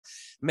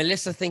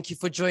Melissa, thank you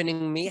for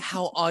joining me.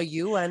 How are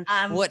you and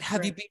what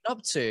have you been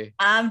up to?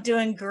 I'm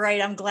doing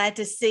great. I'm glad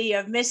to see you.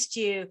 I've missed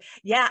you.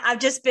 Yeah, I've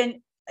just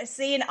been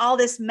seeing all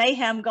this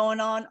mayhem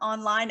going on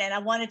online, and I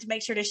wanted to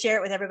make sure to share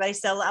it with everybody.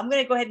 So I'm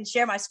going to go ahead and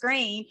share my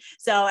screen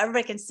so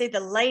everybody can see the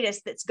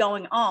latest that's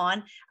going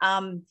on.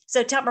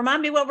 So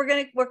remind me what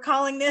we're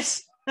calling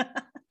this.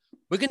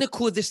 We're going to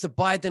call this the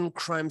Biden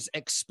Crimes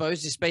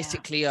Exposed. It's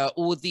basically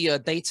all the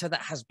data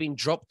that has been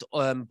dropped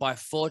by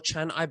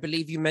 4chan, I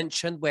believe you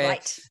mentioned, where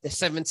the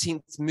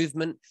 17th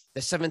movement,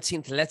 the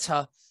 17th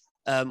letter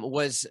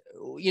was,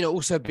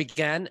 also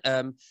began.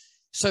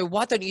 So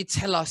why don't you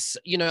tell us,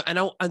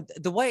 and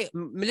the way,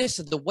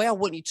 Melissa, the way I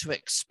want you to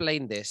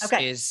explain this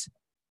is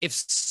if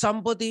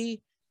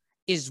somebody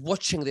is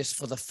watching this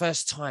for the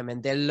first time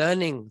and they're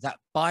learning that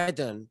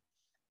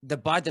the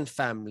Biden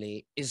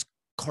family is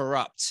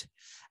corrupt,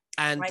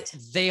 and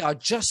they are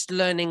just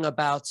learning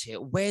about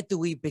it. Where do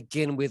we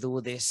begin with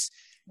all this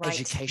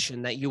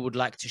education that you would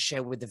like to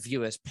share with the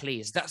viewers,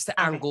 please? That's the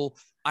angle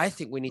I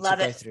think we need to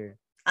go through.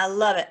 I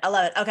love it.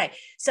 Okay.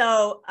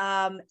 So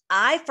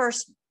I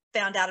first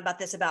found out about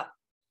this about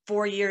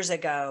 4 years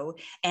ago,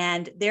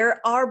 and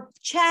there are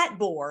chat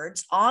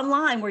boards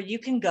online where you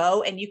can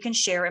go and you can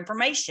share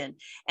information.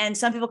 And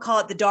some people call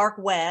it the dark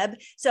web.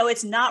 So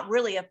it's not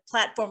really a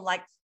platform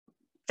like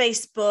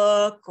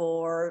Facebook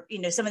or,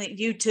 some of the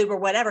YouTube or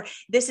whatever.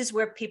 This is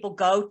where people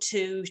go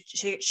to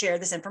share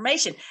this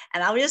information.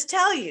 And I'll just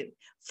tell you,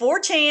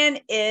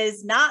 4chan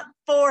is not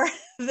for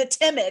the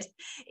timid.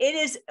 It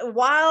is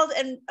wild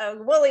and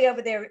woolly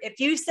over there. If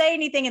you say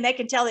anything and they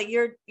can tell that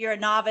you're a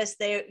novice,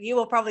 you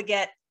will probably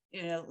get,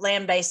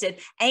 lambasted.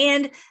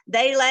 And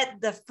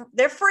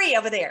they're free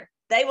over there.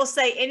 They will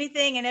say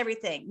anything and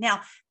everything.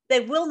 Now,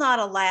 they will not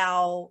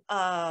allow,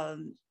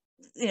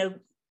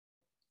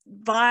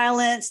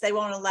 violence. They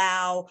won't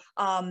allow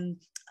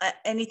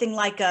anything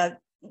like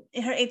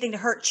anything to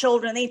hurt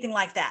children, anything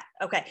like that.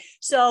 Okay.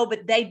 So,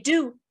 but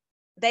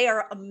they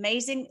are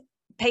amazing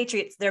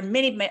patriots. There are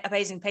many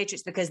amazing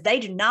patriots because they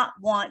do not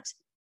want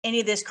any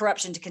of this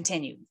corruption to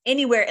continue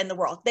anywhere in the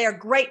world. They are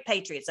great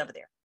patriots over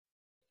there.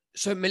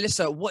 So,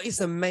 Melissa, what is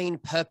the main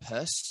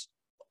purpose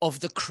of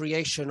the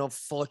creation of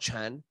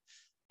 4chan?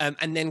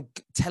 And then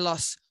tell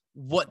us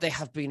what they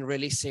have been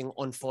releasing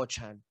on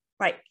 4chan.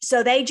 Right.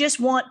 So they just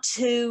want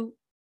to,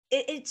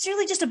 it's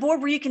really just a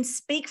board where you can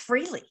speak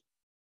freely,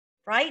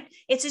 right?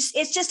 It's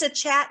just a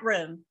chat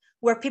room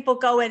where people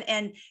go in,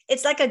 and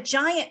it's like a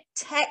giant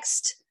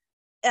text.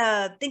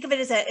 Think of it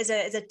as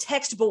a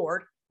text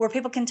board where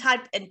people can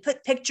type and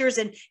put pictures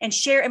and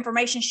share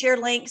information, share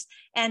links.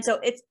 And so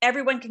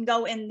everyone can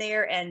go in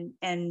there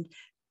and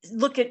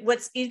look at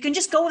you can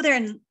just go over there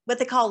and what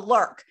they call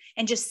lurk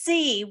and just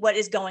see what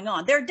is going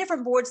on. There are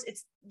different boards.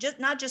 It's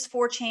just not just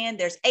 4chan.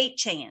 There's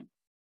 8chan.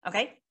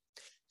 Okay.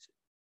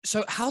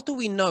 So how do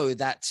we know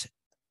that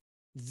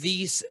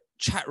these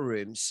chat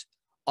rooms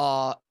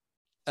are,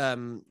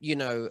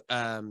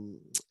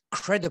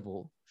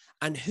 credible,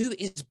 and who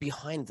is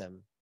behind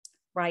them?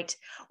 Right.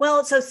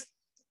 Well, so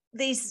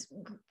these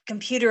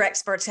computer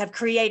experts have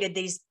created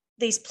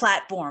these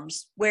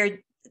platforms where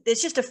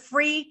it's just a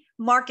free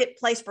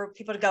marketplace for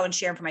people to go and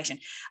share information.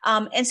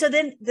 And so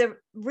then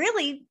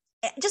really,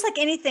 just like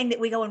anything that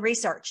we go and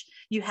research,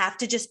 you have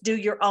to just do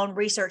your own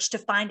research to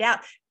find out,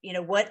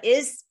 what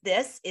is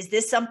this? Is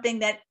this something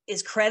that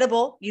is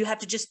credible? You have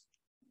to just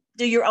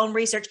do your own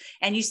research,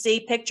 and you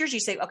see pictures.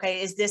 You say,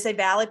 okay, is this a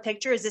valid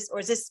picture? Is this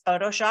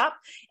Photoshop?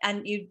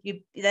 And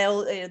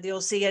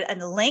you'll see it in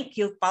the link.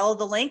 You'll follow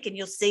the link and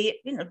you'll see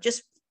it,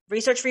 just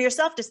research for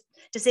yourself to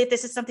see if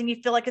this is something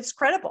you feel like it's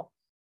credible.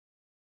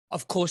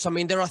 Of course, I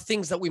mean, there are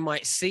things that we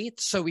might see,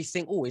 so we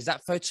think, oh, is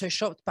that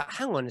photoshopped? But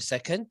hang on a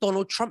second,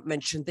 Donald Trump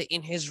mentioned it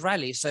in his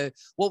rally. So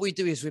what we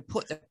do is we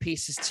put the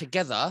pieces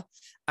together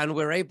and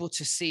we're able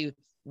to see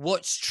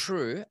what's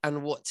true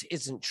and what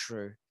isn't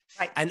true.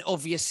 Right. And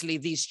obviously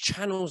these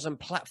channels and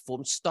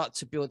platforms start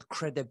to build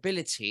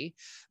credibility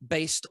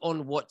based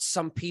on what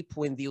some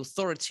people in the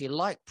authority,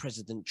 like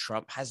President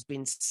Trump, has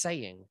been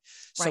saying.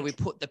 So we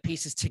put the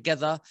pieces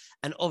together,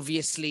 and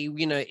obviously,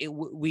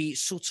 we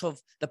sort of,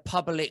 the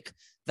public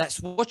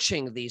that's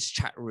watching these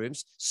chat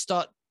rooms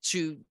start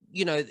to,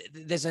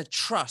 there's a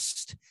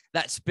trust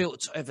that's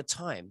built over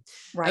time.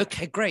 Right.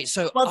 Okay, great.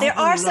 So there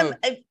are some,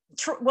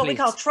 what we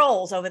call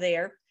trolls over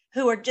there,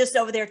 who are just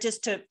over there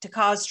just to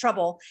cause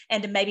trouble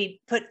and to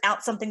maybe put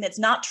out something that's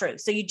not true.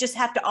 So you just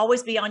have to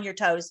always be on your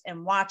toes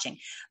and watching.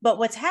 But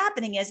what's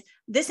happening is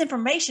this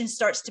information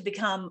starts to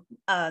become,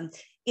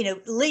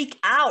 leak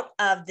out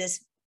of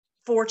this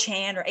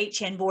 4chan or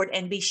 8chan board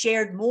and be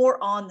shared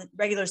more on the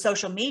regular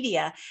social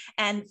media.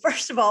 And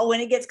first of all,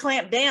 when it gets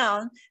clamped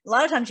down, a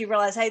lot of times you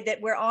realize, hey,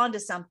 that we're on to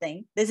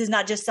something. This is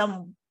not just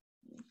some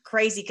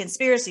crazy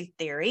conspiracy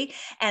theory.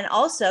 And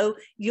also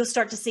you'll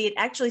start to see it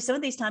actually some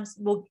of these times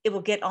it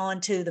will get on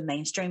to the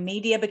mainstream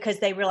media because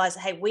they realize,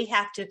 hey, we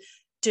have to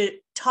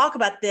talk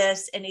about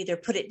this and either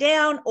put it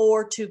down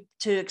or to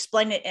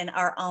explain it in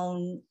our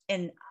own,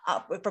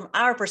 from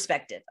our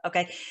perspective.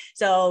 Okay.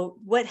 So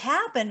what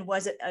happened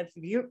was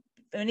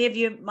many of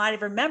you might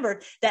have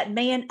remembered that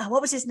man,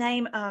 what was his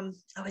name?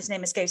 His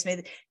name escapes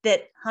me,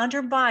 that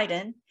Hunter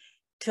Biden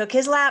took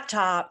his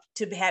laptop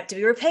to have to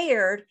be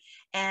repaired,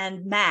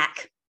 and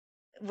Mac,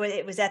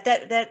 it was at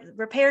that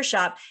repair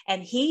shop,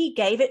 and he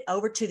gave it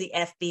over to the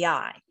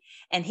FBI.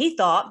 And he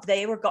thought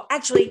they were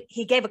actually,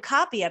 he gave a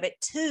copy of it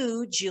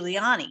to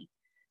Giuliani.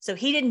 So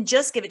he didn't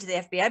just give it to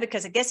the FBI,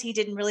 because I guess he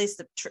didn't really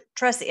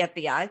trust the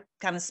FBI,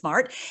 kind of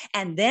smart.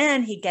 And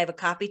then he gave a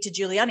copy to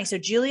Giuliani. So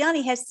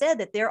Giuliani has said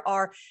that there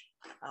are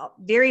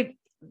very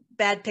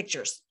bad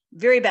pictures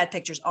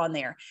on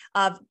there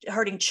of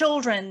hurting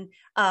children,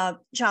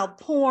 child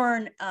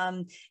porn,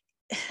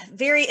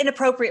 very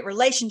inappropriate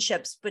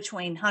relationships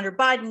between Hunter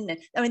Biden. And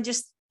I mean,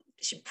 just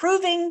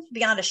proving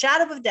beyond a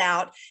shadow of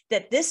doubt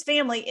that this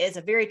family is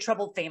a very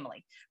troubled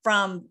family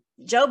from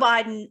Joe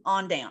Biden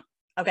on down.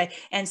 Okay.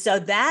 And so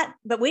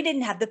but we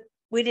didn't have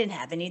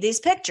any of these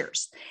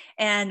pictures,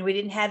 and we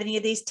didn't have any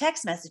of these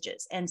text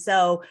messages. And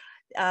so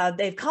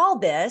they've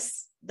called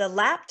this the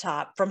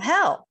laptop from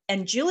hell.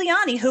 And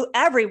Giuliani, who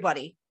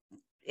everybody,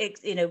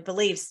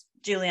 believes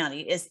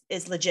Giuliani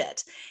is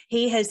legit.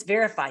 He has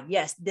verified,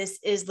 yes, this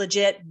is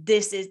legit.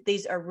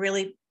 These are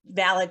really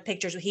valid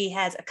pictures. He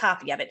has a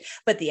copy of it.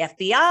 But the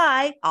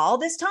FBI all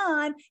this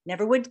time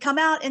never would come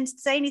out and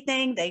say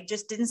anything. They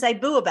just didn't say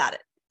boo about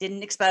it,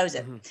 didn't expose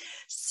it. Mm-hmm.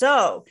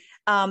 So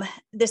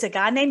there's a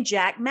guy named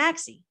Jack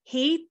Maxey.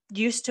 He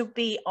used to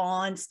be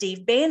on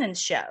Steve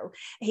Bannon's show.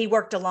 He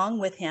worked along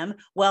with him.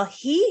 Well,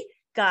 he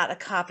got a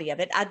copy of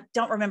it. I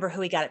don't remember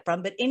who he got it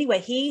from, but anyway,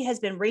 he has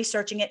been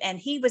researching it, and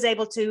he was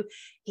able to,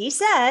 he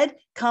said,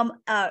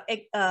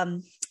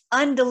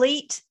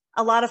 undelete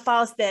a lot of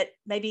files that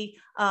maybe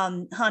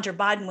Hunter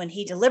Biden, when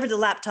he delivered the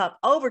laptop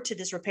over to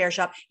this repair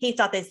shop, he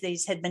thought that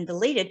these had been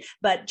deleted,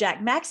 but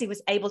Jack Maxey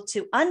was able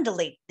to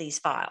undelete these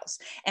files.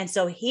 And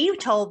so he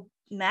told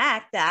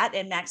Mac that,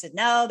 and Mac said,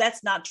 no,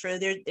 that's not true.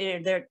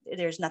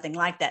 There's nothing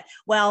like that.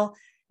 Well,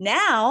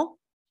 now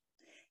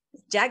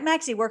Jack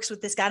Maxey works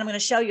with this guy. I'm going to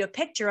show you a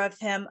picture of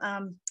him.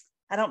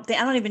 I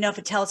don't even know if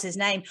it tells his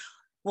name.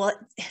 Well,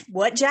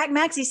 what Jack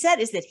Maxey said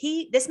is that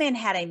this man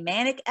had a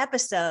manic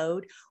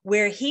episode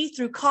where he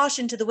threw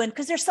caution to the wind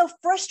because they're so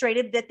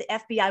frustrated that the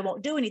FBI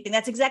won't do anything.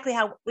 That's exactly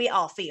how we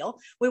all feel.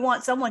 We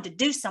want someone to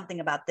do something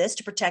about this,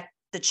 to protect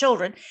the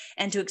children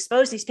and to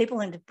expose these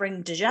people and to bring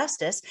them to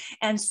justice.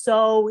 And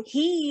so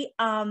he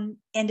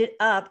ended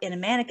up in a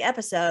manic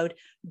episode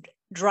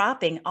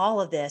dropping all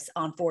of this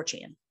on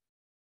 4chan.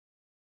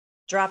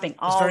 Dropping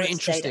all. It's very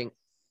interesting. Data.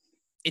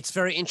 It's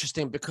very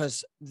interesting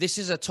because this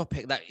is a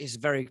topic that is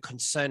very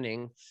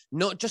concerning,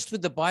 not just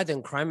with the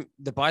Biden crime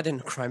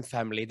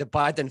family, the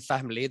Biden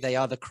family, they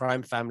are the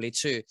crime family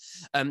too,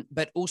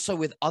 but also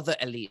with other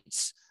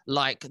elites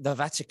like the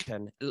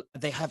Vatican.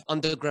 They have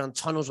underground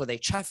tunnels where they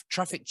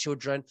traffic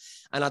children.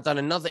 And I've done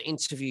another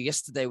interview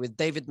yesterday with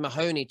David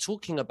Mahoney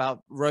talking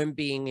about Rome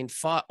being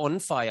on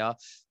fire.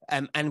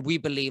 And we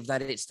believe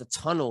that it's the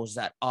tunnels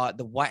that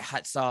the white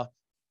hats are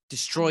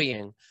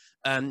destroying.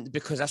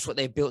 Because that's what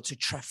they built to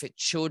traffic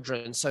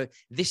children. So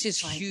this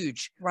is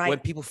huge when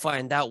people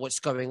find out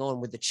what's going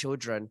on with the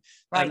children.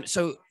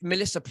 So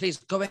Melissa, please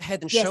go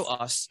ahead and show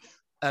us,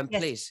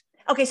 please.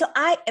 Okay, so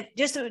I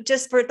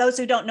just for those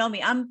who don't know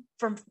me, I'm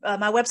from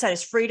my website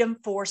is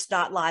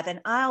freedomforce.live, and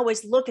I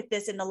always look at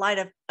this in the light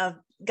of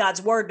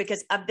God's word,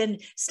 because I've been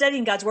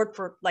studying God's word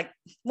for like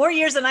more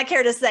years than I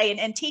care to say,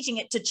 and teaching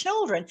it to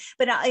children.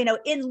 But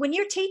when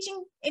you're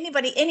teaching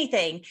anybody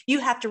anything, you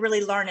have to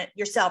really learn it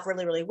yourself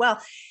really, really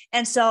well.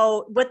 And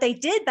so what they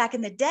did back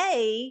in the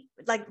day,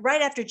 like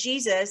right after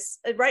Jesus,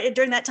 right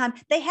during that time,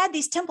 they had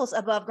these temples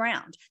above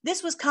ground.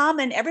 This was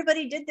common.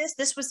 Everybody did this.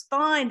 This was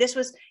fine. This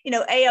was,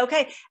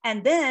 A-okay.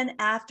 And then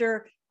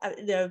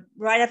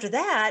right after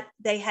that,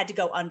 they had to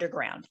go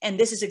underground. And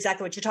this is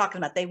exactly what you're talking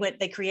about.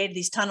 They created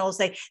these tunnels.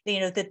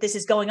 That this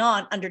is going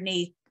on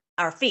underneath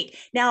our feet.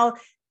 Now,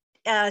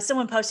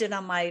 someone posted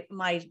on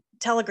my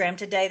Telegram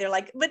today, they're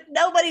like, but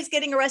nobody's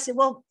getting arrested.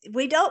 Well,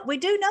 we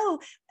do know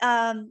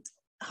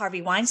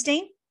Harvey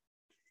Weinstein,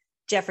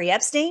 Jeffrey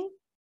Epstein,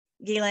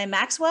 Ghislaine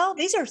Maxwell.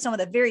 These are some of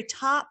the very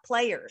top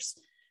players,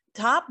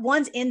 top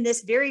ones in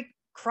this very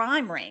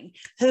crime ring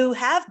who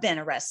have been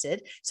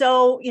arrested.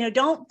 So,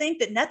 don't think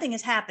that nothing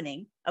is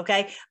happening.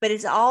 Okay. But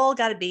it's all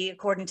got to be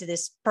according to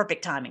this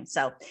perfect timing.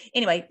 So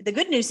anyway, the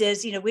good news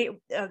is,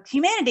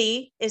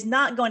 humanity is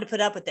not going to put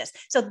up with this.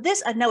 So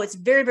this, I know it's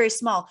very, very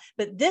small,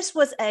 but this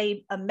was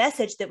a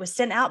message that was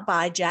sent out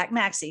by Jack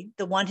Maxey,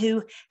 the one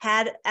who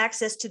had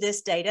access to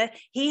this data.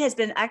 He has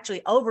been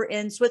actually over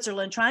in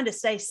Switzerland trying to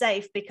stay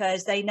safe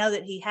because they know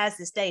that he has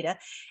this data.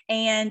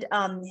 And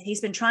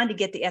he's been trying to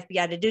get the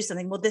FBI to do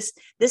something. Well,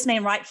 this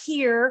man right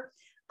here,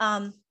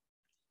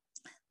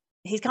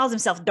 he calls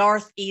himself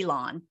Darth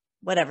Elon.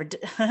 Whatever.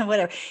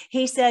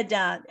 He said,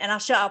 and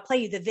I'll play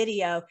you the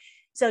video.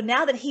 So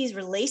now that he's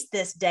released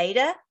this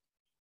data,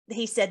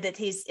 he said that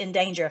he's in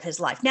danger of his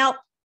life. Now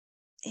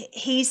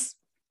he's,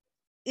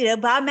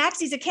 by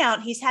Maxey's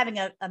account, he's having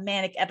a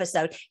manic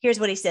episode. Here's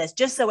what he says.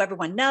 Just so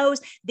everyone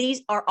knows,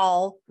 these are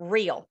all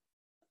real.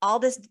 all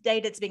this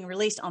data that's being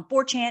released on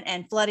 4chan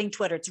and flooding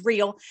Twitter. It's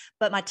real.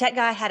 But my tech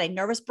guy had a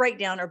nervous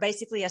breakdown, or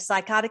basically a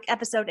psychotic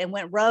episode, and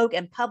went rogue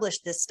and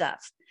published this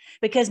stuff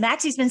because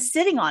Maxie's been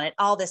sitting on it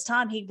all this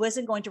time. He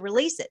wasn't going to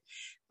release it.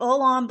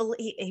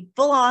 He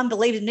full on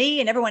believed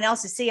me and everyone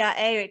else is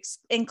CIA,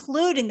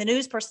 including the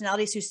news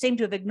personalities who seem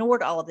to have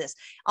ignored all of this.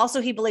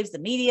 Also, he believes the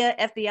media,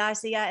 FBI,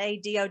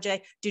 CIA, DOJ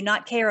do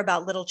not care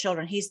about little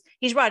children. He's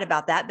right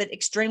about that, but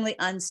extremely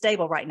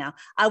unstable right now.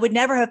 I would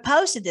never have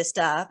posted this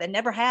stuff, and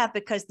never have,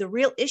 because the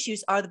real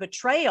issues are the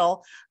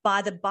betrayal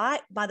by the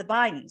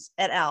Bidens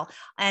et al.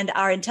 And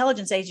our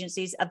intelligence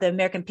agencies of the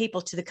American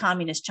people to the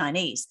communist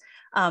Chinese.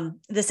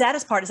 The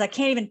saddest part is I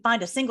can't even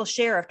find a single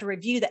sheriff to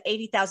review the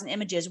 80,000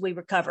 images we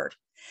recovered.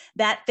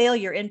 That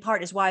failure in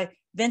part is why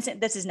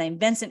that's his name,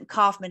 Vincent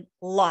Kaufman,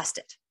 lost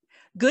it.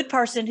 Good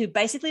person who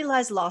basically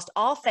has lost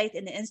all faith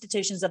in the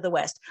institutions of the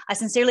West. I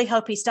sincerely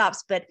hope he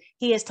stops, but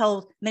he has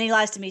told many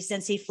lies to me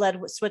since he fled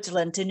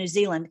Switzerland to New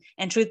Zealand.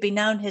 And truth be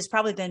known, has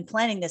probably been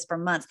planning this for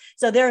months.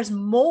 So there's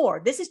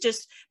more. This is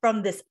just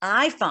from this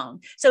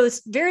iPhone. So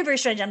it's very, very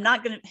strange. I'm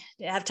not going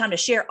to have time to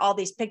share all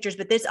these pictures,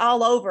 but this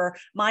all over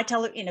my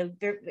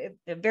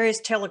various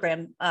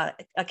Telegram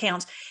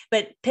accounts.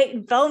 But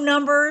phone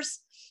numbers,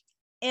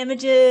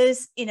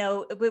 images,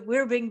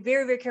 we're being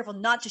very, very careful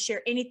not to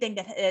share anything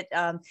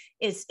that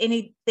is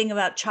anything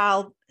about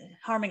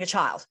harming a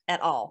child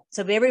at all.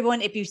 So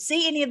everyone, if you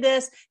see any of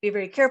this, be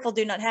very careful.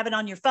 Do not have it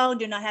on your phone.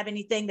 Do not have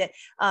anything that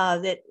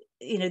that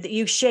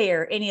you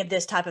share any of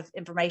this type of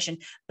information.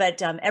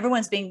 But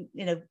everyone's being,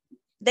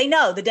 they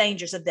know the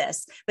dangers of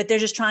this, but they're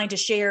just trying to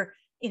share,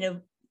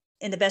 in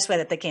the best way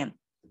that they can.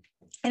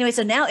 Anyway,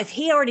 so now if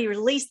he already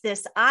released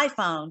this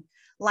iPhone,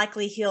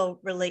 likely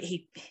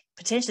he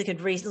potentially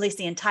could release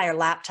the entire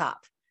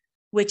laptop,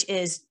 which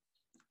is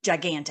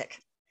gigantic.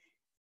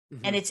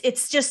 Mm-hmm. And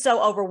it's just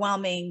so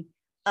overwhelming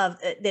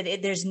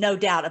there's no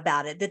doubt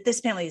about it, that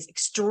this family is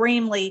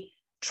extremely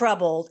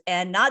troubled,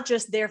 and not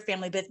just their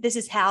family, but this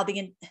is how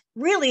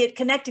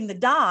connecting the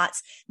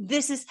dots.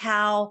 This is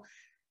how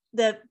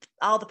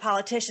all the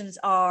politicians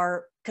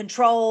are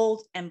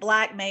controlled and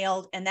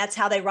blackmailed, and that's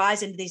how they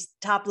rise into these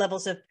top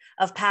levels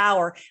of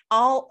power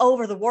all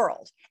over the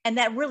world. And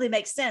that really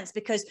makes sense,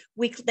 because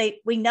we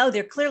know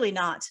they're clearly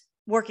not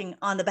working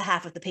on the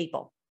behalf of the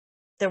people.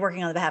 They're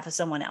working on the behalf of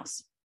someone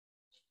else.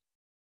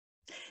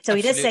 So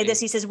Absolutely. He does say this.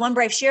 He says, one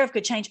brave sheriff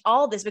could change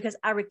all this, because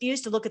I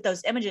refuse to look at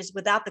those images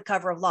without the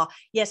cover of law.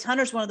 Yes,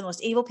 Hunter's one of the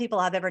most evil people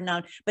I've ever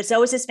known, but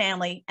so is his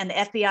family and the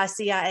FBI,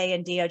 CIA,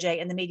 and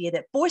DOJ and the media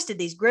that foisted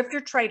these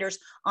grifter traitors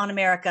on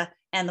America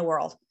and the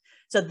world.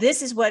 So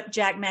this is what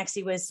Jack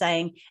Maxey was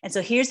saying. And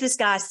so here's this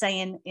guy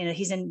saying,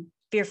 he's in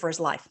fear for his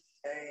life.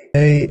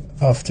 Day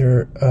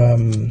after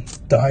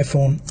the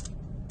iPhone,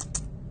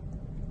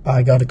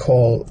 I got a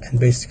call and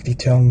basically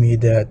telling me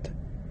that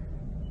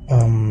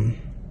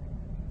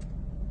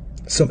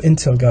some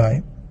intel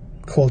guy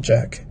called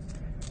Jack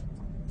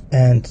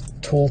and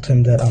told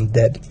him that I'm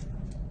dead,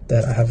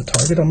 that I have a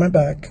target on my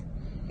back,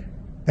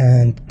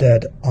 and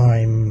that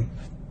I'm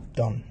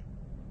done,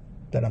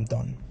 that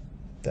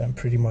I'm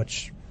pretty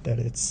much, that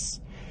it's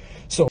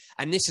so.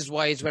 And this is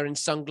why he's wearing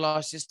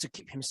sunglasses, to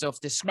keep himself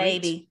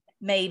discreet.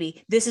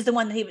 Maybe this is the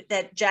one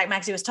that Jack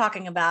Maxey was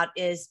talking about,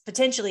 is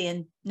potentially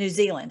in New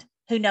Zealand.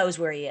 Who knows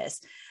where he is?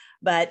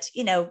 But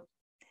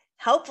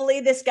hopefully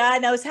this guy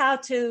knows how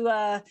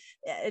to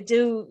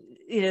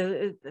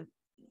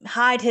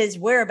hide his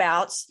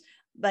whereabouts,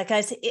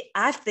 because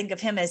I think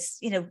of him as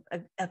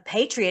a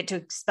patriot to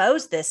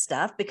expose this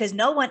stuff, because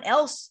no one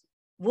else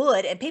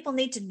would, and people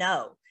need to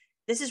know.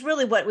 This is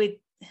really what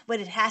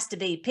it has to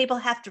be. People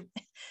have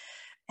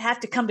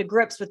to come to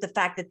grips with the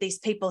fact that these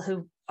people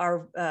who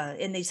are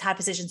in these high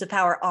positions of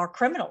power are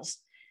criminals.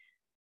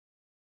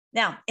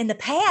 Now, in the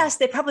past,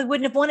 they probably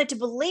wouldn't have wanted to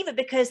believe it,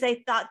 because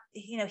they thought,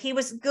 he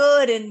was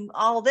good and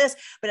all this.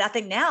 But I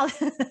think now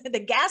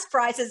the gas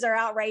prices are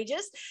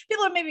outrageous.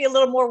 People are maybe a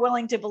little more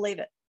willing to believe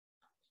it.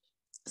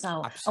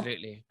 So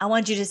absolutely. I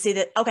want you to see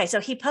that. Okay.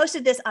 So he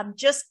posted this. I'm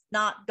just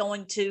not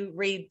going to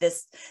read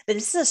this, but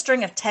this is a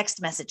string of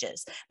text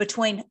messages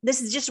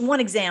this is just one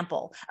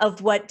example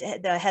of what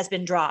has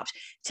been dropped.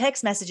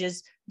 Text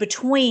messages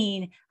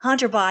between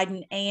Hunter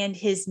Biden and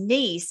his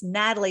niece,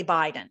 Natalie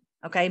Biden.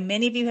 Okay.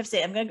 Many of you have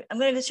seen, I'm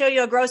going to show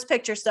you a gross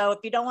picture. So if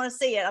you don't want to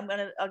see it,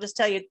 I'll just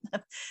tell you,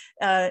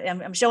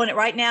 I'm showing it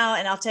right now,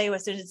 and I'll tell you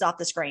as soon as it's off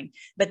the screen.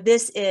 But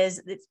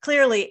it's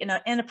clearly an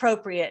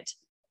inappropriate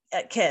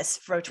kiss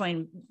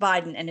between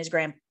Biden and his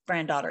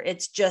granddaughter.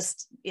 It's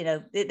just,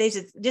 this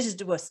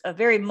is a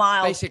very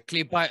mild.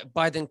 Basically,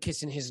 Biden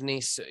kissing his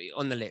niece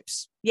on the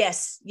lips.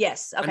 Yes.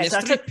 Okay. And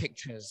there's 3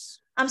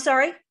 pictures. I'm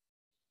sorry?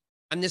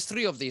 And there's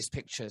 3 of these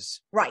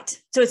pictures. Right.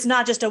 So it's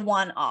not just a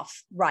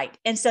one-off. Right.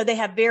 And so they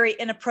have very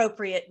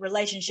inappropriate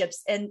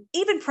relationships. And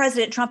even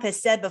President Trump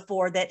has said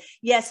before that,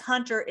 yes,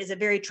 Hunter is a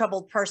very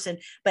troubled person,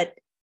 but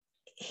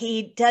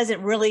he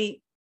doesn't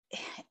really,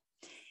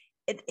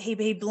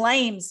 he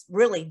blames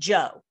really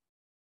Joe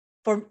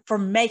for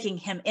making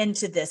him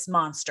into this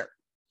monster.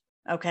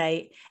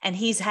 Okay. And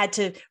he's had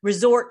to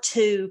resort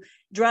to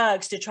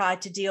drugs to try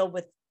to deal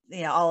with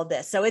all of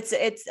this. So it's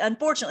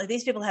unfortunately,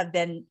 these people have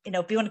been,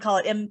 if you want to call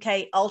it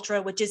MK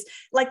Ultra, which is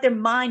like their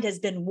mind has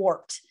been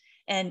warped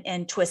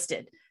and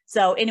twisted.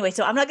 So anyway,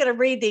 so I'm not going to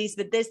read these,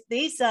 but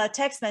these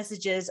text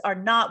messages are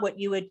not what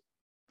you would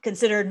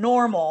consider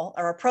normal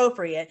or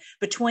appropriate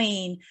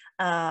between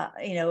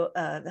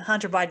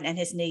Hunter Biden and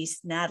his niece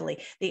Natalie,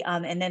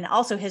 and then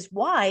also his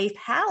wife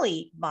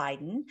Hallie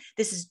Biden.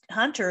 This is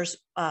Hunter's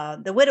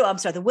the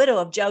widow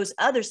of Joe's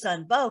other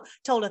son Beau,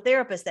 told a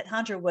therapist that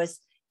Hunter was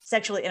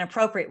sexually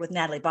inappropriate with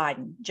Natalie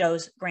Biden,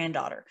 Joe's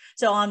granddaughter.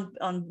 So on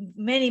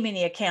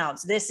many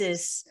accounts, this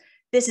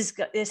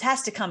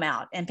has to come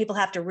out, and people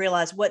have to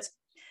realize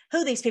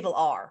who these people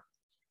are,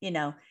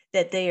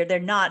 that they're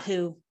not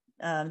who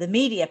the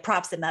media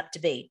props them up to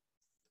be.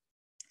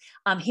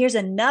 Here's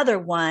another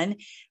one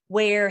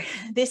where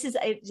this is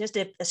just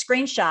a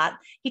screenshot.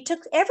 He took,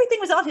 everything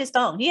was on his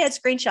phone. He had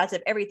screenshots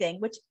of everything,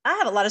 which I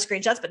have a lot of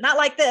screenshots, but not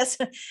like this.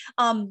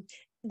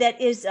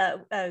 That is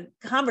a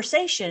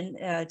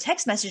conversation,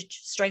 text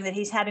message string that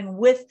he's having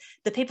with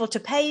the people to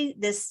pay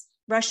this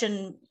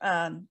Russian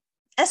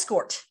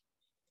escort.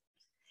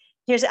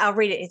 I'll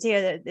read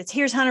it.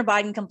 Here's Hunter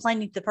Biden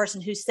complaining to the person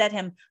who set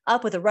him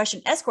up with a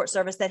Russian escort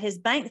service that his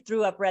bank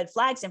threw up red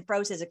flags and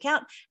froze his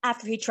account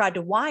after he tried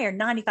to wire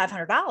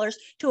 $9,500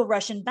 to a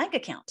Russian bank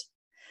account.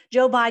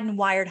 Joe Biden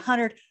wired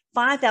Hunter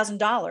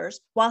 $5,000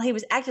 while he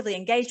was actively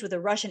engaged with a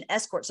Russian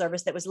escort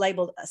service that was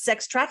labeled a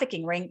sex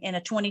trafficking ring in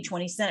a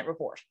 2020 Senate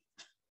report.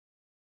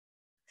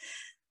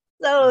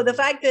 So the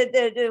fact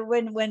that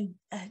when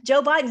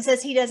Joe Biden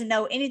says he doesn't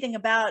know anything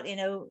about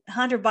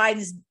Hunter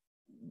Biden's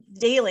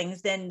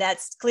dealings, then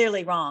that's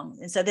clearly wrong.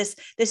 And so this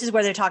is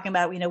where they're talking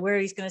about where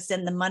he's going to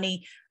send the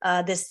money,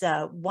 this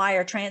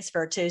wire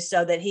transfer to,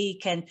 so that he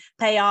can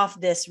pay off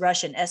this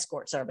Russian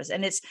escort service.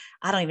 And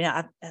I don't even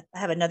know, I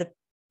have another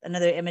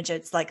image.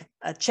 It's like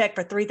a check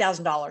for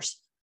 $3,000. I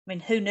mean,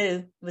 who knew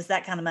it was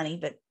that kind of money?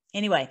 But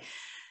anyway,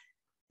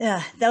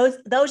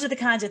 those are the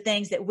kinds of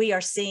things that we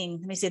are seeing.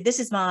 Let me see,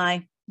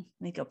 let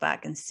me go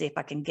back and see if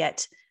I can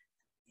get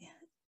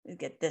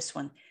this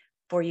one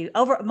for you.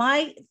 Over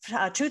my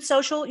Truth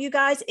Social, you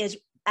guys, is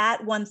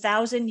at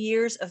 1,000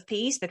 years of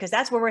peace, because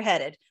that's where we're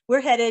headed.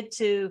 We're headed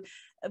to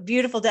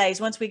beautiful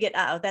days once we get,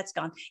 that's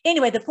gone.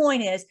 Anyway, the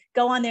point is,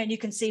 go on there and you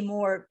can see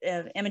more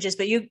images,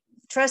 but you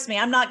trust me,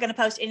 I'm not going to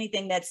post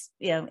anything that's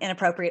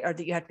inappropriate or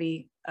that you have to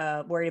be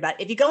worried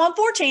about. If you go on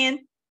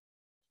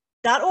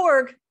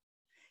 4chan.org,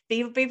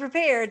 be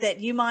prepared that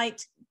you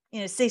might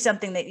see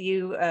something that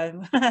you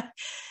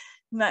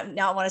might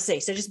not want to see.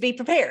 So just be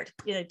prepared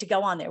to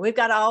go on there. We've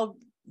got all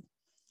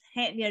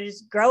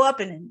just grow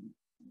up and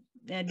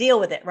deal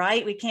with it,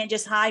 right? We can't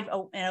just hide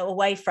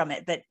away from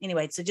it. But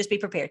anyway, so just be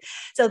prepared.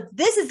 So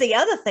this is the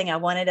other thing I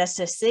wanted us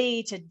to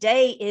see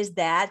today, is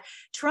that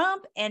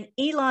Trump and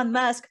Elon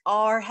Musk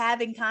are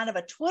having kind of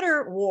a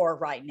Twitter war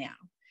right now.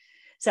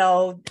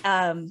 So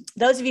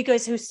those of you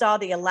guys who saw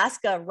the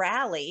Alaska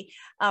rally,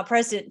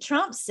 President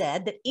Trump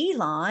said that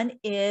Elon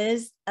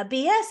is a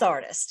BS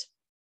artist.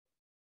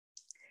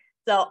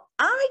 So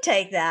I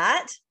take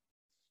that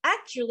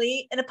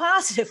actually in a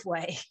positive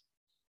way.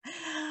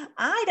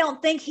 I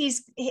don't think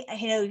he's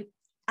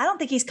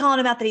calling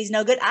him out that he's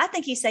no good. I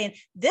think he's saying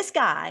this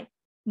guy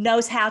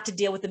knows how to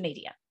deal with the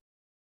media.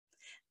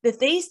 That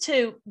these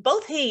two,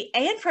 both he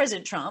and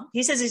President Trump,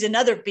 he says he's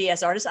another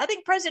BS artist. I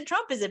think President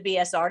Trump is a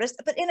BS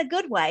artist, but in a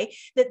good way,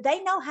 that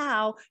they know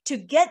how to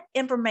get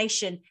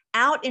information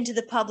out into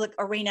the public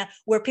arena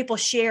where people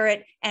share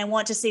it and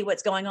want to see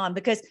what's going on.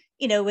 Because,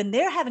 when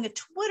they're having a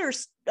Twitter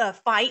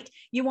fight,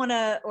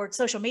 or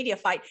social media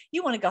fight,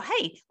 you want to go,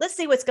 hey, let's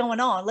see what's going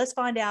on. Let's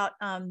find out,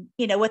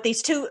 what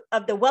these two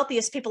of the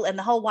wealthiest people in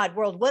the whole wide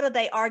world, what are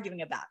they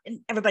arguing about?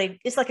 And everybody,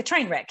 it's like a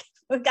train wreck.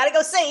 We've got to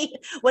go see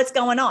what's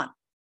going on.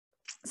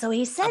 So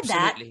he said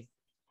Absolutely.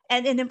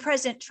 That. And then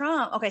President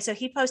Trump, okay, so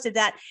he posted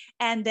that.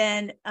 And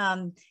then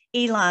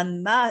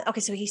Elon Musk, okay,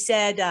 so he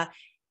said that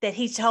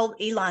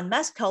Elon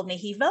Musk told me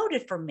he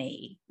voted for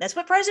me. That's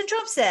what President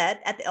Trump said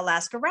at the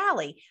Alaska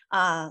rally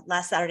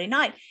last Saturday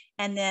night.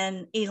 And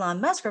then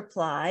Elon Musk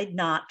replied,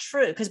 not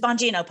true, because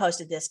Bongino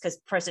posted this because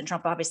President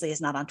Trump obviously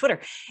is not on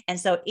Twitter. And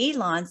so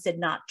Elon said,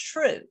 not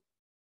true.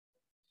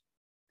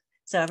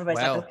 So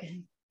everybody's like,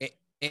 okay.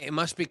 It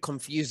must be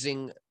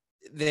confusing.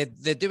 They're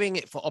doing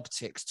it for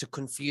optics, to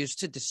confuse,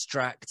 to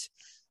distract,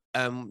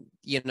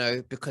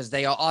 because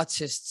they are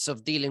artists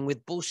of dealing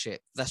with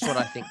bullshit. That's what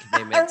I think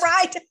they meant.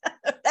 Right.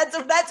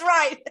 That's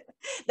right.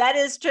 That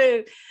is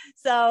true.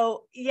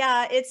 So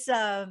yeah, it's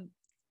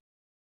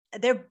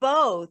they're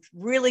both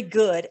really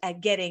good at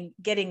getting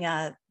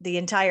the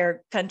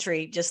entire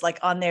country just like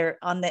on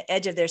the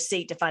edge of their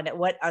seat to find out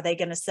what are they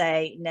going to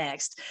say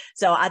next.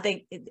 So I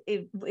think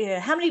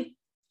how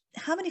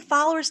many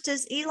followers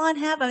does Elon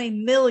have? I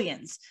mean,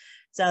 millions.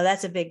 So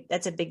that's a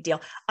big deal.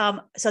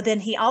 So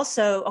then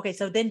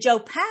so then Joe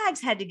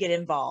Pags had to get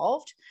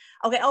involved.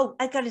 Okay. Oh,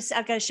 I've got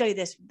to show you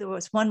this. There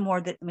was one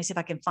more let me see if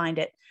I can find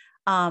it.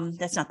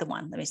 That's not the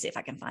one. Let me see if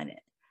I can find it.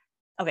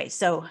 Okay.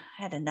 So I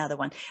had another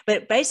one,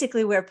 but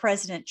basically where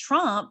President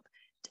Trump,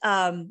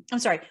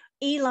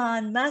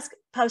 Elon Musk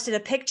posted a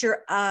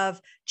picture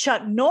of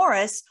Chuck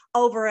Norris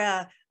over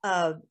a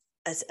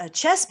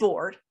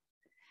chessboard,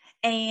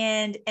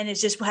 and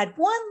it's just had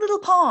one little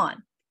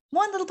pawn,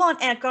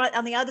 and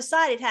on the other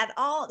side it had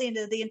all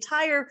the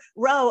entire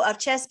row of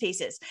chess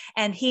pieces,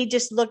 and he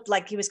just looked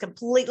like he was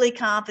completely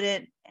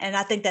confident. And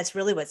I think that's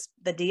really what's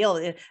the deal.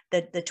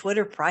 The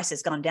Twitter price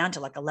has gone down to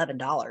like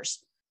 $11.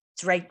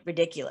 It's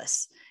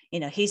ridiculous.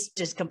 He's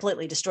just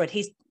completely destroyed.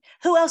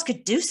 Who else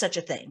could do such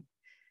a thing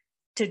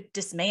to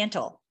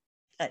dismantle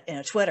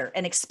Twitter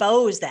and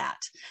expose that?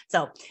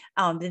 So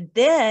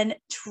then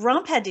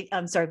Joe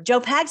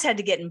Pags had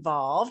to get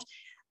involved.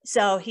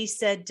 So he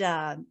said,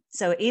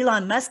 so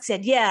Elon Musk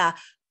said, yeah,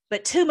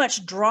 but too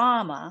much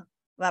drama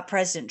about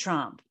President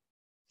Trump.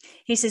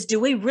 He says, do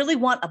we really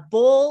want a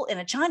bull in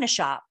a china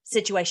shop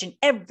situation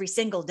every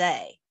single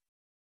day?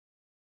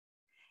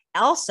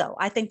 Also,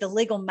 I think the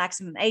legal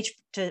maximum age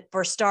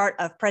for start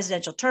of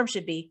presidential term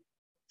should be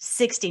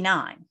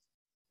 69.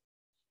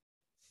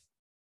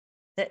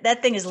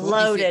 That thing is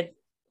loaded.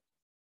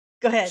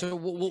 Go ahead. So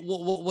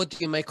what do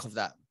you make of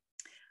that?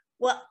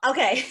 Well,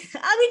 okay.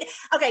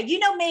 Okay, you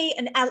know me,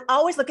 and I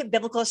always look at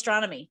biblical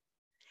astronomy.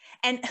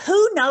 And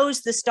who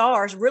knows the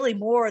stars really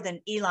more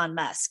than Elon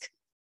Musk,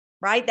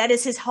 right? That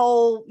is his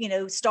whole,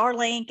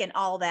 Starlink and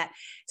all that.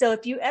 So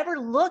if you ever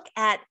look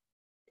at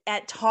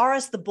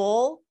Taurus the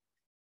bull,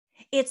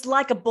 it's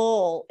like a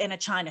bull in a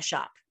china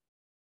shop.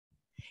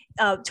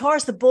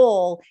 Taurus the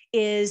bull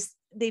is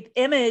the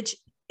image,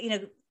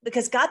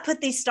 because God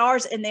put these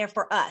stars in there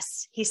for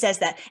us. He says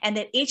that, and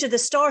that each of the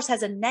stars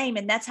has a name,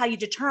 and that's how you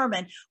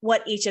determine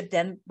what each of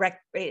them,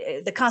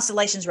 the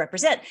constellations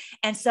represent.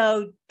 And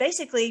so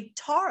basically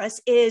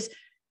Taurus is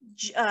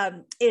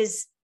the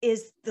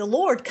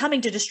Lord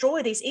coming to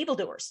destroy these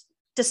evildoers,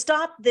 to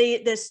stop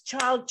this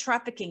child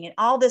trafficking and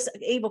all this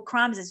evil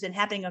crimes that's been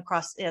happening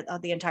across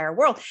the entire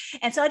world.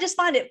 And so I just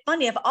find it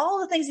funny, of all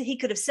the things that he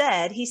could have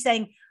said, he's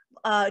saying,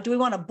 do we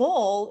want a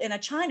bull in a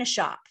china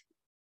shop?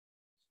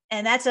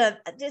 And is that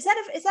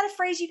a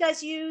phrase you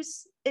guys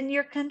use in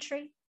your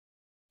country?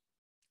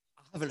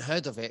 I haven't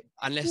heard of it,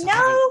 unless no.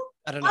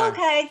 I don't know.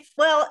 Okay,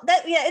 well,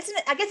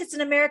 I guess it's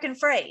an American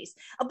phrase.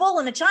 A bull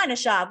in a china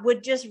shop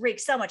would just wreak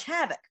so much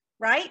havoc,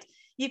 right?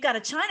 You've got a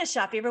china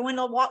shop. Everyone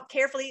will walk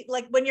carefully,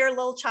 like when you're a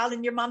little child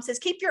and your mom says,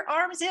 "Keep your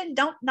arms in,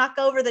 don't knock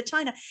over the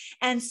china."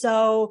 And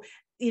so,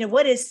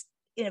 what is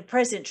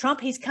President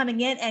Trump? He's coming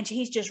in and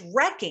he's just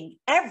wrecking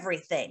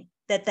everything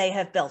that they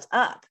have built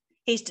up.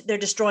 They're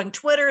destroying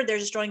Twitter. They're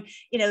destroying,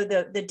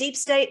 the deep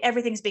state.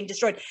 Everything's being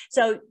destroyed.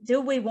 So do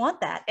we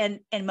want that?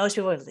 And most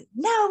people are like,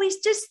 no, he's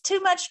just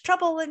too much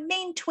trouble and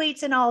mean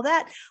tweets and all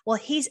that. Well,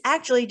 he's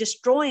actually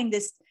destroying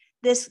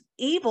this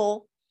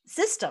evil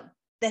system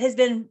that has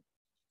been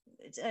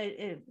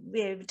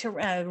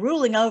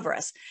ruling over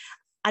us.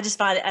 I just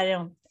find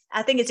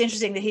I think it's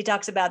interesting that he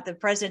talks about the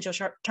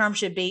presidential term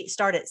should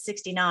start at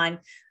 69.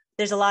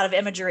 There's a lot of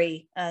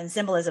imagery and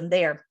symbolism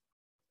there.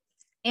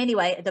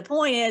 Anyway, the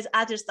point is,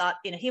 I just thought,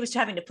 he was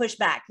having to push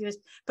back. He was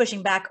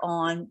pushing back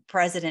on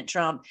President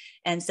Trump.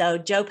 And so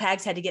Joe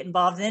Pags had to get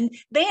involved. Then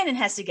Bannon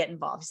has to get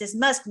involved. He says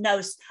Musk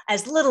knows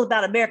as little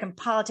about American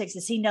politics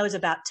as he knows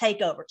about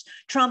takeovers.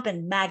 Trump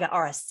and MAGA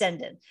are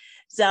ascendant.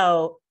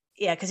 So,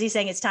 yeah, because he's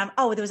saying it's time.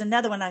 Oh, there was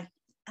another one. I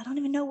don't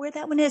even know where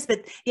that one is.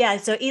 But yeah,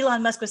 so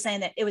Elon Musk was saying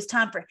that it was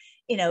time for,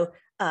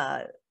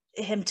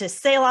 him to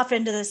sail off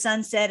into the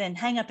sunset and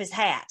hang up his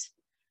hat.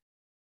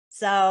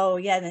 So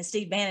yeah, and then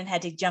Steve Bannon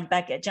had to jump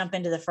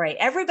into the fray.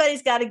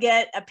 Everybody's got to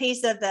get a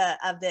piece of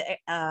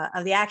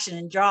the action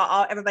and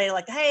draw everybody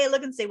like, hey,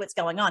 look and see what's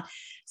going on.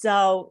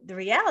 So the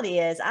reality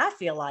is, I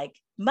feel like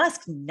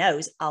Musk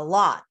knows a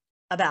lot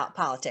about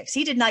politics.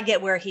 He did not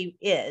get where he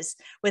is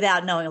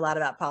without knowing a lot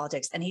about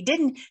politics, and he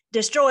didn't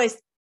destroy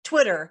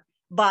Twitter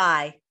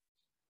by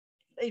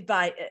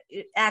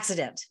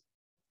accident.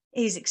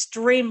 He's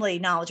extremely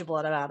knowledgeable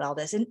about all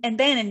this, and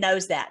Bannon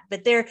knows that.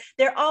 But they're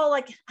all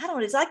like, I don't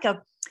know, it's like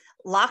a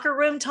locker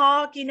room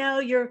talk,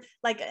 you're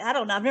like, I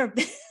don't know, I've never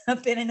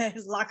been in a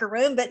locker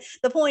room, but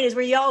the point is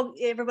where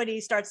everybody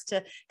starts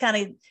to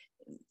kind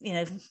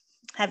of,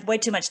 have way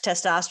too much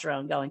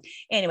testosterone going.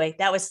 Anyway,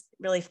 that was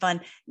really fun.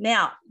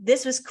 Now,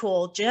 this was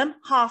cool. Jim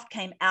Hoft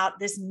came out.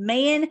 This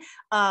man,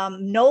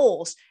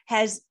 Knowles,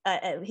 had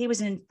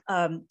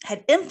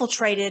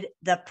infiltrated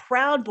the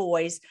Proud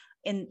Boys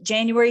in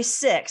January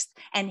 6th.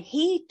 And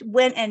he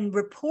went and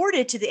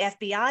reported to the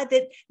FBI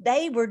that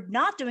they were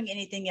not doing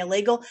anything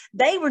illegal.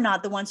 They were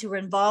not the ones who were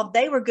involved.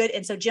 They were good.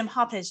 And so Jim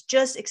Hoft has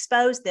just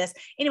exposed this.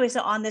 Anyway,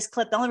 so on this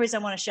clip, the only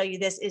reason I want to show you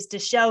this is to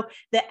show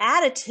the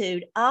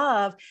attitude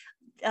of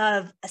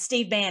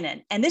Steve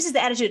Bannon. And this is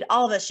the attitude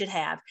all of us should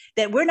have,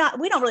 that we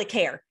don't really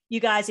care. You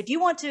guys, if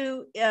you want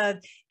to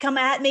come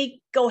at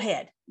me, go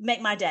ahead,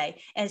 make my day.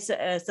 And so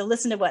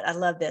listen to what, I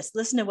love this.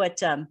 Listen to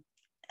what,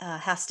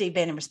 how Steve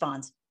Bannon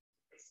responds.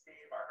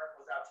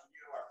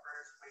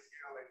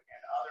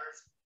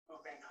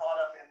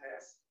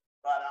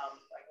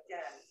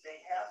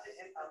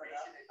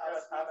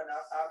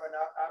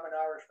 I'm an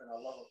Irishman. I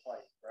love a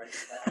fight, right?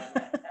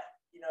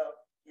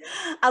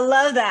 I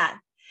love that.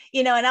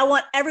 and I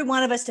want every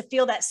one of us to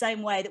feel that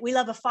same way, that we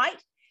love a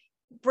fight.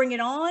 Bring it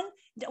on.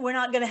 We're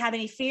not going to have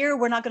any fear.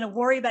 We're not going to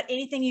worry about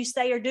anything you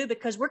say or do,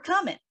 because we're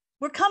coming.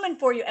 We're coming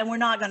for you, and we're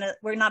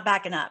not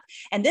backing up.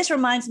 And this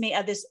reminds me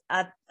of this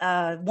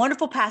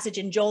wonderful passage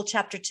in Joel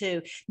chapter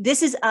 2.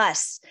 This is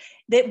us,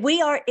 that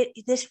we are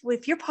this.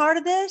 If you're part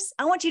of this,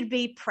 I want you to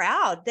be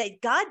proud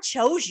that God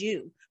chose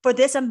you for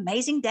this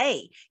amazing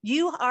day.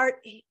 You are,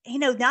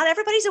 not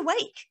everybody's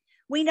awake.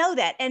 We know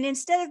that. And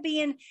instead of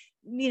being,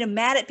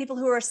 mad at people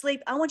who are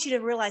asleep, I want you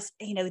to realize,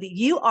 that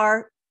you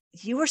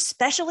are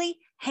specially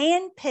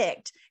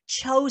handpicked,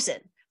 chosen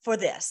for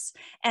this.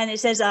 And it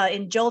says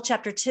in Joel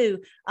chapter 2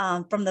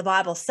 from the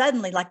Bible,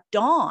 suddenly, like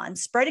dawn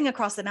spreading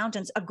across the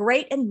mountains, a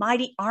great and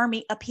mighty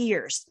army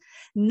appears.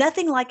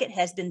 Nothing like it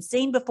has been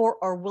seen before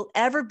or will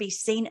ever be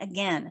seen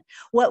again.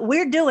 What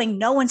we're doing,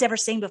 no one's ever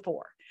seen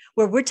before.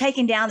 Where we're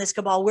taking down this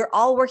cabal, we're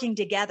all working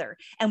together,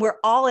 and we're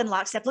all in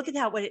lockstep. Look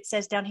at what it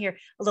says down here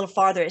a little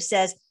farther. It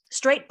says,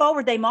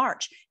 straightforward they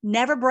march,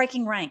 never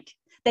breaking rank.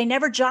 They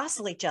never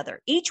jostle each other.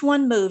 Each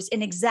one moves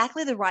in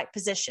exactly the right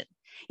position.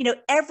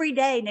 Every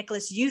day,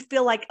 Nicholas, you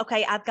feel like,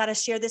 okay, I've got to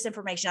share this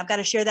information. I've got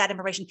to share that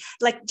information.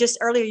 Like just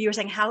earlier, you were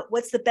saying,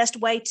 what's the best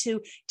way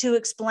to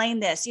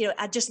explain this?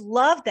 I just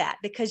love that,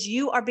 because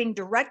you are being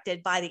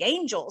directed by the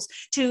angels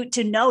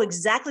to know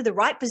exactly the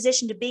right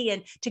position to be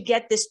in to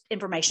get this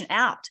information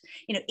out.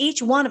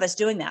 Each one of us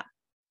doing that.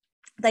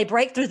 They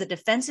break through the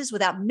defenses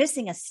without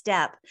missing a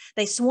step.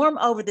 They swarm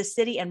over the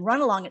city and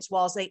run along its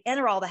walls. They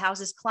enter all the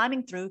houses,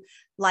 climbing through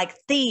like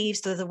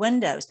thieves through the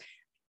windows.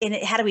 And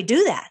how do we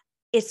do that?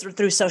 It's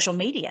through social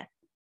media.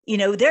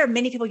 There are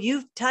many people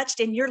you've touched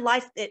in your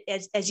life that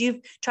as you've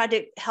tried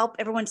to help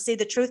everyone see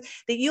the truth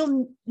that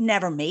you'll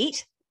never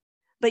meet,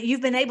 but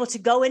you've been able to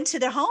go into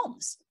their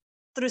homes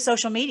through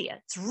social media.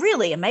 It's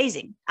really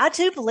amazing. I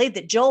too believe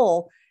that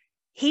Joel,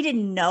 he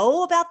didn't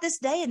know about this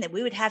day and that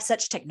we would have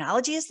such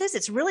technology as this.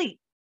 It's really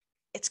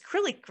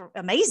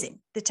amazing,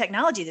 the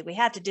technology that we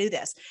have to do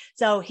this.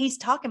 So he's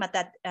talking about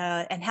that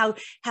and how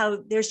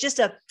there's just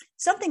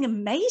something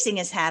amazing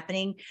is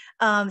happening.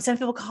 Some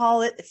people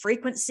call it the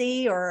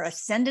frequency or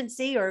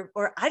ascendancy, or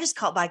I just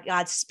call it by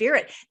God's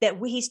Spirit, that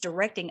he's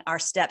directing our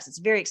steps. It's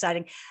very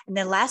exciting. And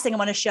the last thing I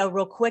want to show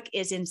real quick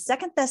is in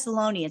 2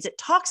 Thessalonians. It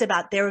talks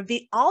about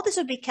all this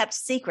would be kept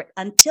secret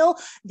until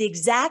the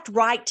exact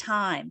right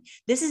time.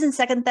 This is in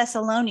 2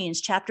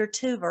 Thessalonians chapter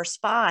 2, verse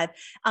 5,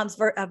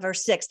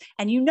 verse 6.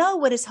 And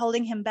what is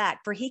holding him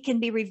back, for he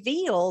can be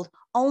revealed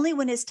only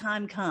when his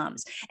time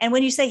comes. And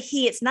when you say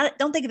he, it's not,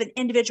 don't think of an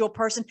individual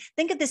person.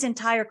 Think of this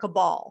entire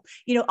cabal.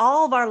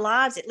 All of our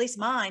lives, at least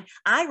mine,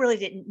 I really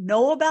didn't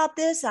know about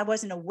this. I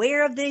wasn't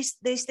aware of these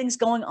things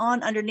going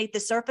on underneath the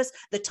surface,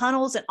 the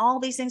tunnels and all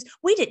these things.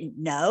 We didn't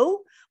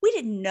know. We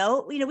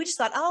just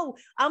thought, oh,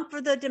 I'm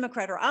for the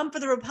Democrat or I'm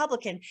for the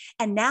Republican.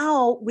 And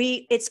now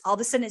it's all of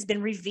a sudden it's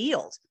been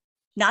revealed.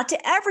 Not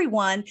to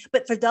everyone,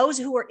 but for those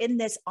who are in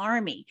this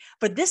army.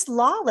 For this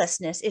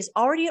lawlessness is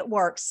already at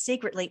work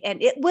secretly,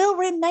 and it will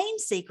remain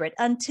secret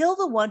until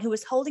the one who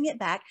is holding it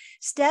back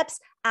steps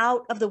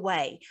out of the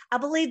way. I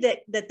believe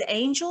that the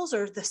angels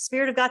or the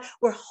Spirit of God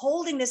were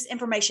holding this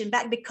information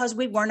back because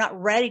we were not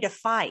ready to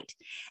fight.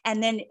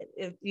 And then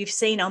you've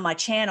seen on my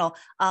channel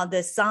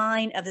the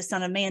sign of the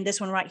Son of Man, this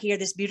one right here,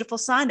 this beautiful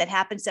sign that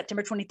happened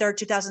September 23rd,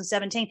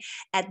 2017.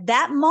 At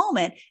that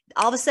moment,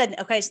 all of a sudden,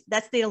 okay,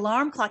 that's the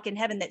alarm clock in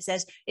heaven that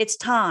says it's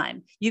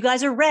time. You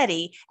guys are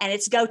ready, and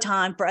it's go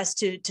time for us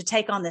to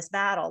take on this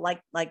battle.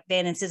 Like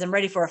Bannon says, I'm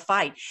ready for a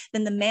fight.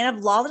 Then the man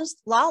of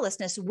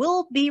lawlessness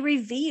will be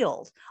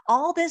revealed.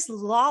 All this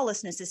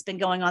lawlessness has been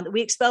going on that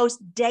we expose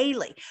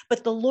daily,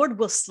 but the Lord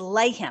will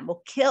slay him,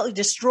 will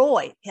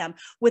destroy him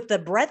with the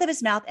breath of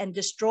his mouth, and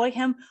destroy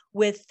him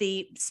with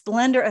the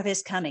splendor of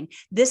his coming.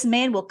 This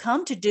man will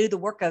come to do the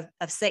work of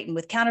Satan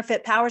with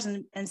counterfeit powers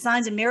and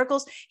signs and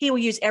miracles. He will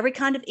use every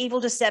kind of evil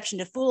deception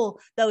to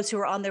fool those who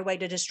are on their way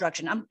to destruction.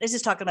 This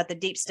is talking about the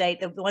deep state,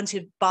 the ones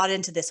who bought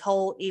into this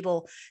whole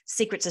evil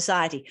secret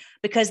society,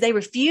 because they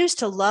refuse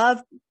to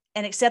love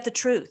and accept the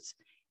truth.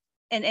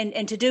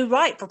 And to do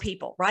right for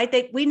people,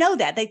 right? We know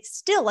that. They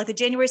still, like the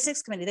January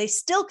 6th committee, they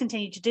still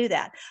continue to do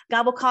that.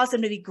 God will cause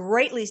them to be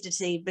greatly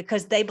deceived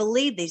because they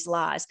believe these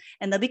lies,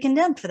 and they'll be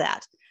condemned for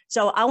that.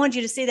 So I want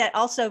you to see that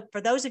also.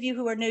 For those of you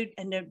who are new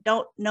and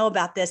don't know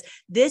about this,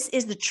 this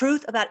is the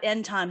truth about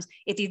end times.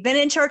 If you've been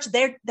in church,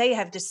 they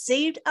have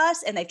deceived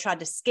us, and they've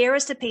tried to scare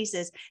us to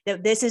pieces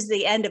that this is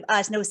the end of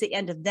us. No, it's the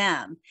end of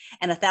them,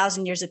 and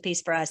 1,000 years of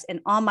peace for us.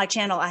 And on my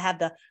channel, I have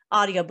the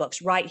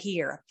audiobooks right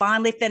here.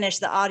 Finally finished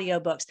the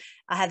audiobooks.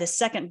 I have the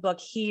second book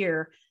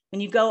here.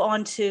 When you go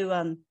on to,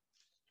 when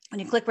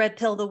you click Red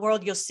Pill of the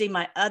World, you'll see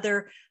my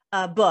other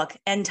book,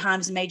 End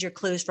Times Major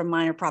Clues from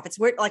Minor Prophets.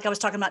 Like I was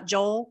talking about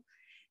Joel,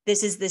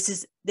 this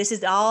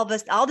is all of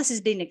us. All this is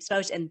being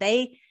exposed, and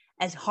they,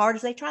 as hard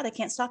as they try, they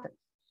can't stop it.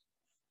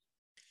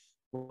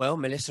 Well,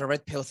 Melissa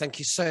Red Pill, thank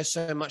you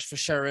so much for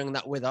sharing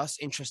that with us.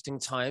 Interesting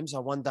times. I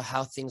wonder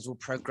how things will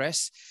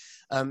progress.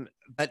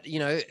 But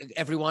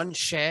everyone,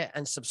 share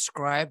and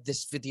subscribe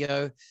this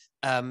video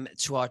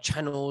to our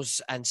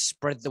channels and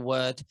spread the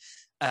word.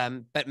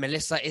 But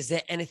Melissa, is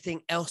there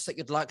anything else that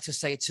you'd like to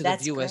say to the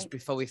viewers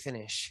before we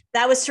finish?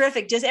 That was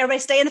terrific. Just everybody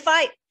stay in the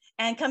fight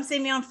and come see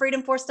me on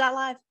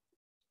freedomforce.live.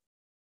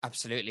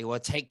 Absolutely. Well,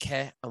 take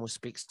care and we'll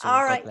speak soon.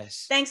 All right. God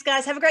bless. Thanks,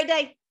 guys. Have a great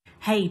day.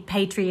 Hey,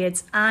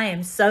 Patriots, I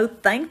am so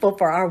thankful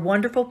for our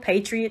wonderful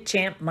Patriot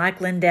champ,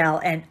 Mike Lindell,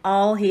 and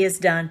all he has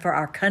done for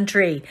our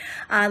country.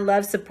 I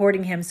love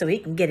supporting him so he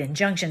can get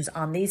injunctions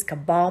on these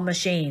cabal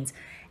machines.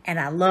 And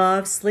I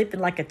love sleeping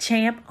like a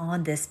champ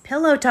on this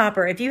pillow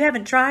topper. If you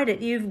haven't tried it,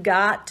 you've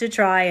got to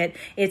try it.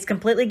 It's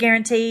completely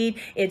guaranteed.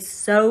 It's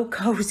so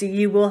cozy.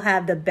 You will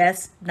have the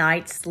best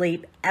night's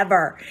sleep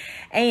ever.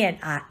 And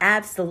I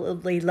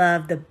absolutely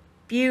love the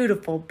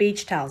beautiful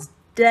beach towels.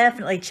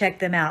 Definitely check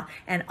them out.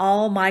 And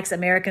all Mike's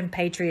American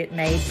Patriot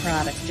made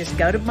products. Just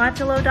go to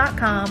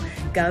mypillow.com,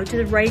 go to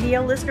the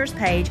radio listeners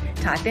page,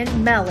 type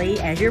in Melly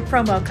as your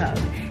promo code.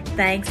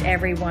 Thanks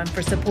everyone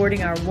for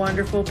supporting our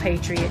wonderful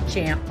Patriot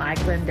champ,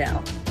 Mike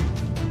Lindell.